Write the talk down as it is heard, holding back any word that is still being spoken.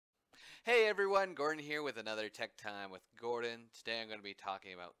Hey everyone, Gordon here with another Tech Time with Gordon. Today I'm going to be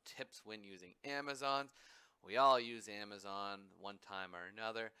talking about tips when using Amazon. We all use Amazon one time or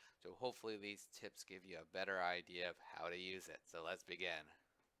another, so hopefully these tips give you a better idea of how to use it. So let's begin.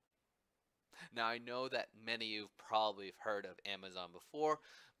 Now I know that many of you probably have heard of Amazon before,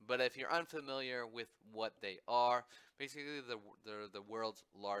 but if you're unfamiliar with what they are, basically they're the world's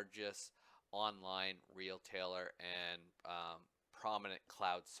largest online retailer and prominent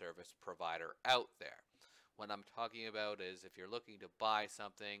cloud service provider out there. What I'm talking about is if you're looking to buy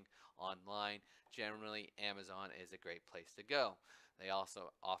something online, generally Amazon is a great place to go. They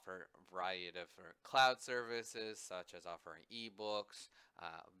also offer a variety of different cloud services, such as offering ebooks,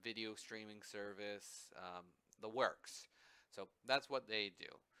 video streaming service, the works. So that's what they do.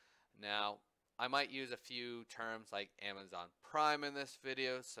 Now, I might use a few terms like Amazon Prime in this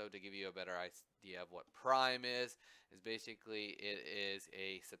video, so to give you a better idea of what Prime is basically it is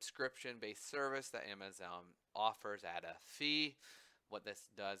a subscription-based service that Amazon offers at a fee. What this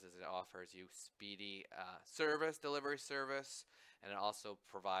does is it offers you speedy delivery service, and it also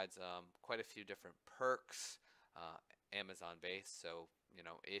provides quite a few different perks, Amazon-based. So,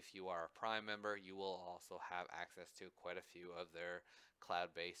 if you are a Prime member, you will also have access to quite a few of their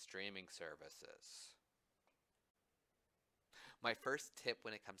cloud-based streaming services. My first tip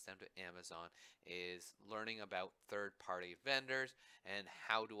when it comes down to Amazon is learning about third-party vendors and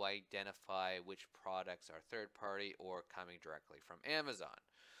how to identify which products are third-party or coming directly from Amazon.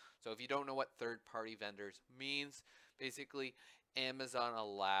 So if you don't know what third-party vendors means, basically Amazon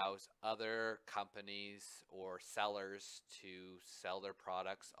allows other companies or sellers to sell their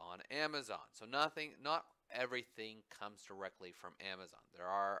products on Amazon. So not everything comes directly from Amazon. There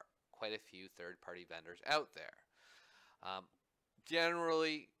are quite a few third-party vendors out there. Um,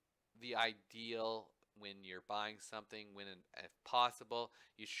 Generally, the ideal when you're buying something, if possible,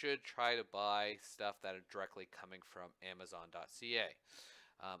 you should try to buy stuff that are directly coming from Amazon.ca.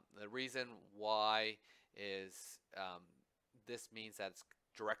 The reason why is this means that it's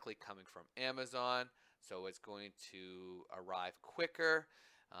directly coming from Amazon, so it's going to arrive quicker,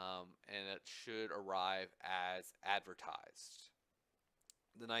 and it should arrive as advertised.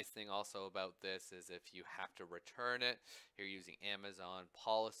 The nice thing also about this is if you have to return it, you're using Amazon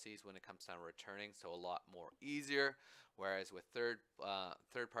policies when it comes down to returning, so a lot more easier. Whereas with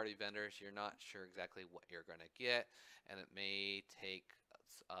third-party vendors, you're not sure exactly what you're going to get, and it may take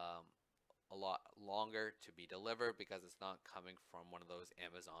a lot longer to be delivered because it's not coming from one of those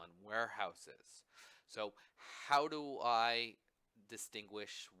Amazon warehouses. So how do I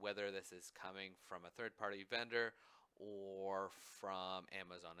distinguish whether this is coming from a third-party vendor or from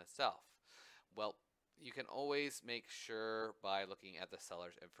Amazon itself? Well, you can always make sure by looking at the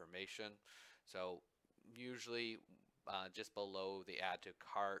seller's information. So usually just below the add to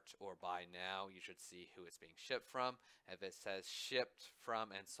cart or buy now, you should see who it's being shipped from. If it says shipped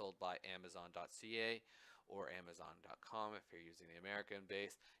from and sold by Amazon.ca or Amazon.com, if you're using the American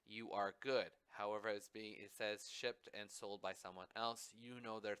base, you are good. However, it says shipped and sold by someone else,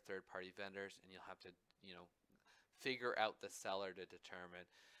 they're third-party vendors, and you'll have to figure out the seller to determine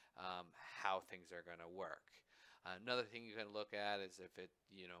how things are going to work. Another thing you can look at is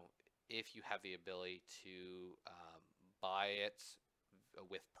if you have the ability to buy it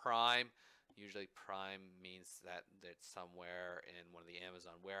with Prime. Usually Prime means that it's somewhere in one of the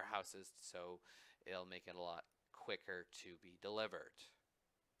Amazon warehouses, so it'll make it a lot quicker to be delivered.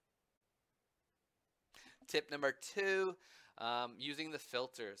 Tip number 2, using the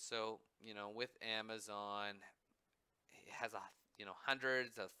filters. So, with Amazon, it has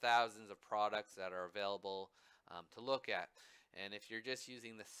hundreds of thousands of products that are available to look at. And if you're just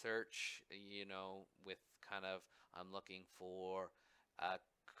using the search, with kind of I'm looking for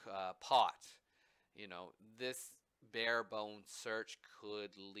a pot, this bare bone search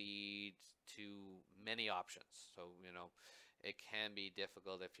could lead to many options. So it can be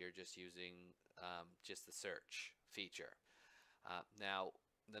difficult if you're just using just the search feature. Now,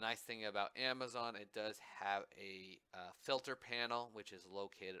 the nice thing about Amazon, it does have a filter panel, which is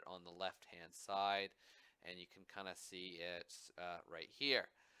located on the left-hand side, and you can kind of see it right here.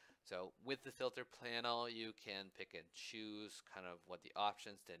 So with the filter panel, you can pick and choose kind of what the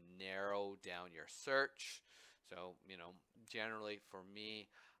options to narrow down your search. So, generally for me,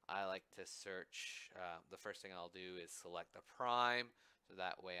 I like to search, the first thing I'll do is select the Prime, so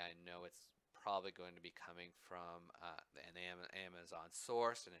that way I know it's probably going to be coming from an Amazon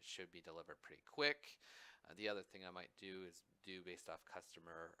source, and it should be delivered pretty quick. The other thing I might do is based off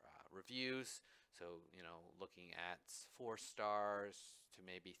customer reviews. So, looking at 4 stars to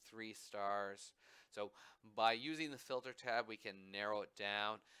maybe 3 stars. So by using the filter tab, we can narrow it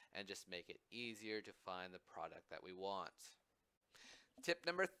down and just make it easier to find the product that we want. Tip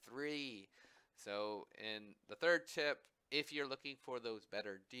number 3. So in the third tip, if you're looking for those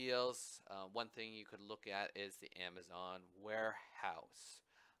better deals, one thing you could look at is the Amazon warehouse.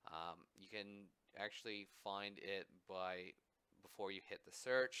 You can actually find it before you hit the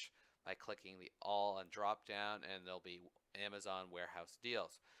search by clicking the all and drop down, and there'll be Amazon warehouse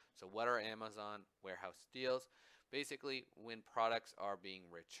deals. So what are Amazon warehouse deals? Basically, when products are being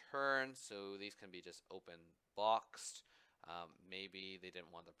returned, so these can be just open boxed. Maybe they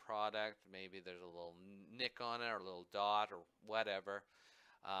didn't want the product, maybe there's a little nick on it or a little dot or whatever.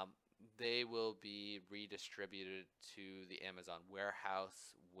 They will be redistributed to the Amazon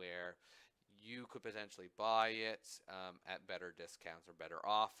warehouse where you could potentially buy it at better discounts or better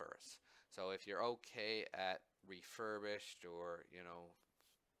offers. So if you're okay at refurbished or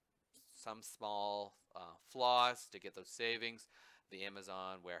some small flaws to get those savings, the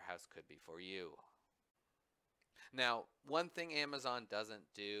Amazon warehouse could be for you. Now, one thing Amazon doesn't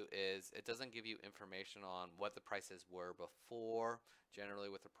do is it doesn't give you information on what the prices were before. Generally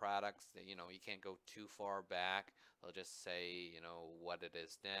with the products, you can't go too far back. They'll just say, what it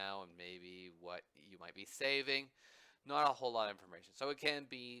is now and maybe what you might be saving. Not a whole lot of information. So it can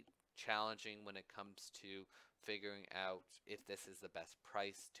be challenging when it comes to figuring out if this is the best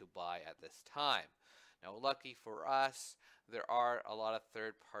price to buy at this time. Now, lucky for us, there are a lot of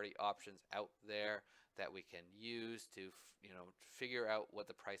third-party options out there that we can use to figure out what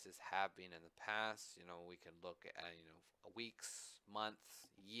the prices have been in the past. We can look at weeks, months,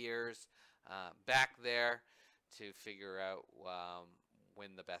 years back there to figure out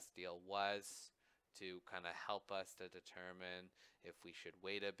when the best deal was, to kind of help us to determine if we should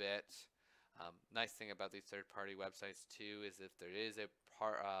wait a bit. Nice thing about these third-party websites too is if there is a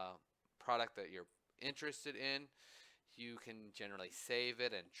product that you're interested in, you can generally save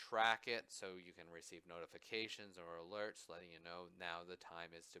it and track it, so you can receive notifications or alerts letting you know now is the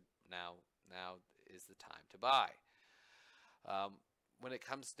time to buy. When it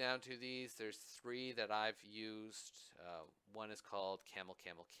comes down to these, there's 3 that I've used. One is called Camel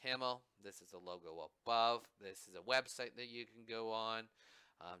Camel Camel. This is the logo above. This is a website that you can go on.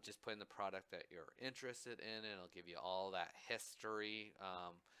 Just put in the product that you're interested in, and it'll give you all that history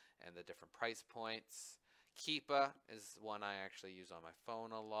and the different price points. Keepa is one I actually use on my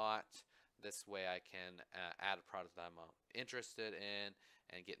phone a lot. This way I can add a product that I'm interested in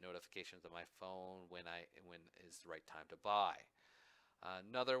and get notifications on my phone when is the right time to buy.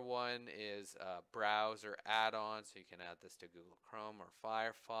 Another one is browser add-on, so you can add this to Google Chrome or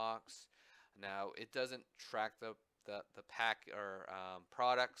Firefox. Now it doesn't track the pack or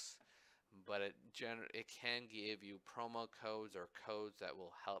products, but it can give you promo codes or codes that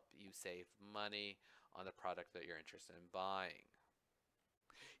will help you save money on the product that you're interested in buying.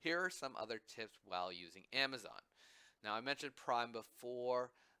 Here are some other tips while using Amazon. Now I mentioned Prime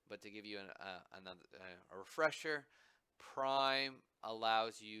before, but to give you a refresher, Prime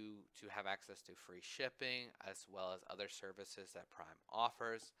allows you to have access to free shipping as well as other services that Prime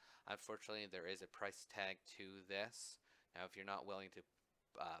offers. Unfortunately, there is a price tag to this. Now if you're not willing to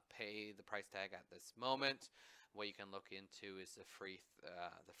pay the price tag at this moment, what you can look into is the free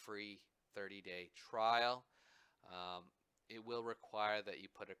 30-day trial. It will require that you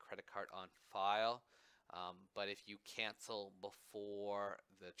put a credit card on file, but if you cancel before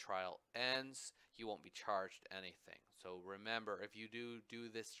the trial ends, you won't be charged anything. So remember, if you do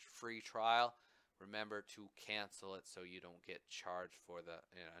this free trial, remember to cancel it so you don't get charged for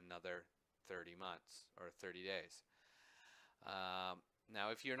another 30 months or 30 days. Now,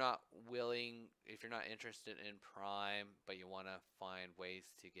 if you're not interested in Prime, but you want to find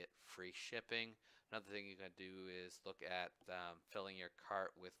ways to get free shipping, another thing you can do is look at filling your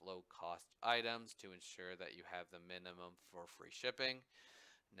cart with low-cost items to ensure that you have the minimum for free shipping.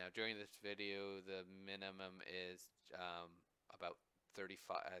 Now, during this video, the minimum is about $35.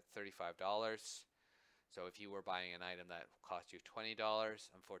 So if you were buying an item that cost you $20,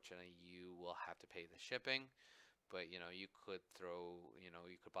 unfortunately, you will have to pay the shipping. But you could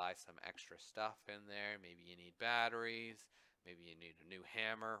you could buy some extra stuff in there. Maybe you need batteries, maybe you need a new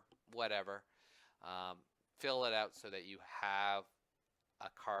hammer, whatever. Fill it out so that you have a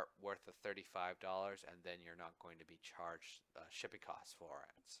cart worth of $35, and then you're not going to be charged shipping costs for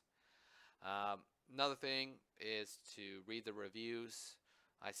it. Another thing is to read the reviews.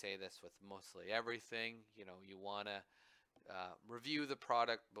 I say this with mostly everything. You want to review the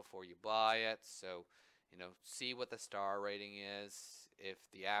product before you buy it. So see what the star rating is. if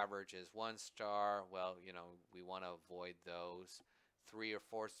the average is 1 star, well, we want to avoid those. 3 or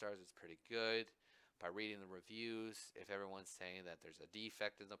 4 stars is pretty good. By reading the reviews, if everyone's saying that there's a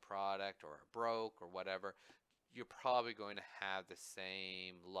defect in the product or it broke or whatever, you're probably going to have the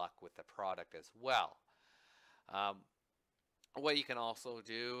same luck with the product as well. What you can also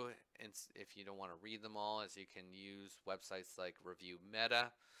do, if you don't want to read them all, is you can use websites like Review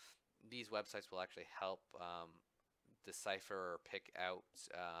Meta. These websites will actually help decipher or pick out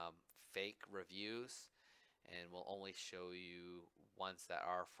fake reviews, and will only show you ones that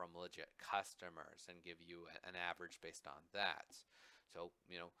are from legit customers and give you an average based on that. So,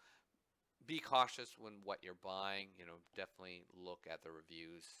 be cautious when what you're buying. Definitely look at the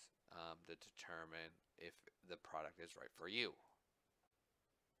reviews to determine if the product is right for you.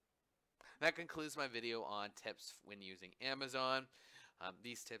 That concludes my video on tips when using Amazon.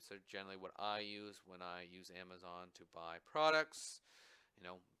 These tips are generally what I use when I use Amazon to buy products.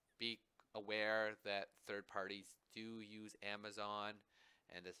 Be aware that third parties do use Amazon,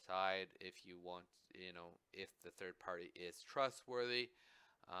 and decide if you want, if the third party is trustworthy,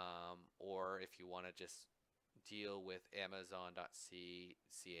 or if you want to just deal with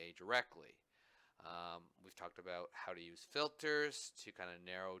Amazon.ca directly. We've talked about how to use filters to kind of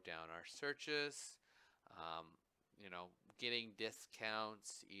narrow down our searches. Getting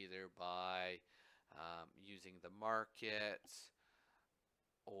discounts either by using the market,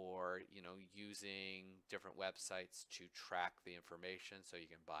 or using different websites to track the information so you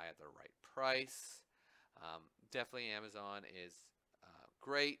can buy at the right price. Definitely Amazon is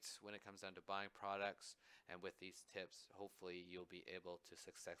great when it comes down to buying products, and with these tips hopefully you'll be able to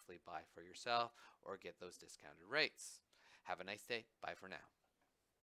successfully buy for yourself or get those discounted rates. Have a nice day. Bye for now.